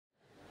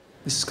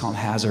This is called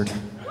Hazard.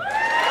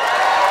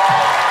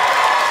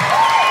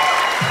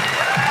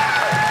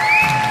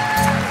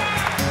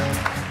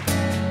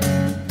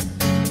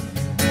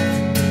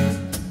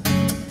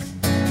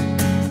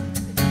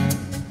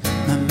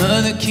 My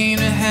mother came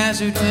to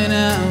Hazard when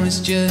I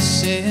was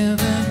just 7.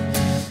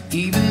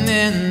 Even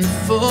then the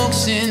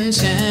folks in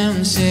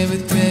town said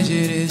with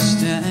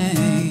prejudiced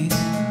eyes,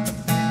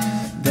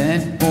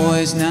 that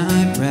boy's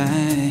not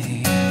right.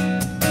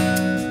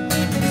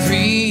 3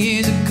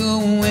 years ago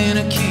when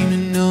I came to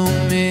know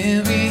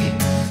Mary,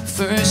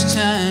 first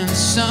time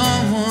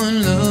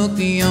someone looked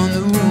beyond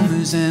the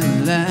rumors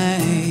and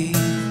lies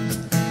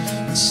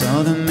and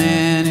saw the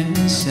man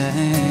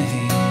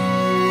inside.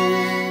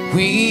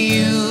 We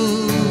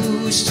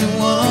used to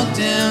walk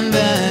down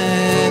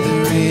by the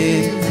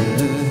river.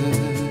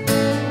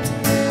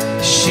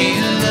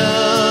 She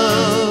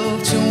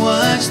loved to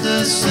watch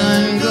the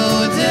sun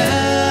go down.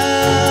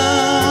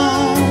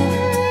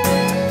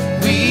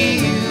 We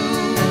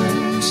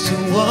used to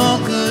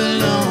walk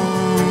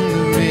along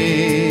the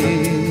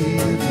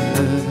river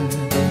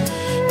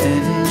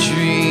and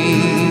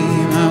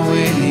dream our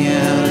way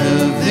out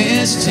of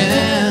this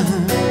town.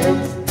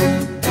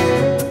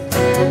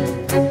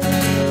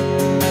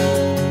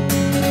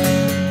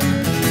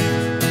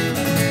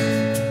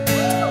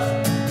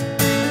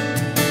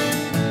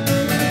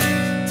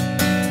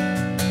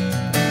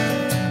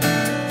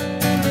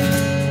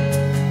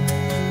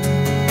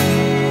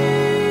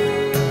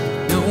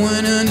 No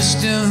one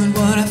understood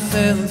what I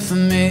felt for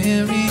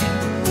Mary.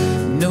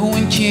 No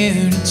one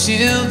cared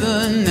until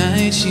the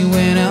night she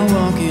went out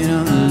walking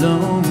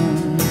alone,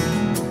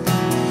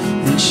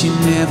 and she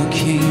never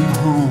came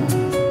home.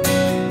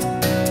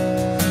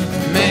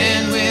 A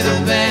man with a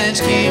badge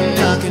came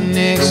knocking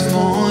next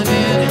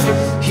morning.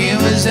 Here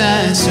was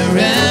I,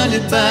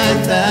 surrounded by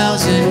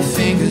 1,000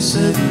 fingers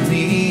of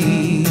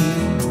me,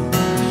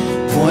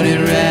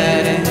 pointed right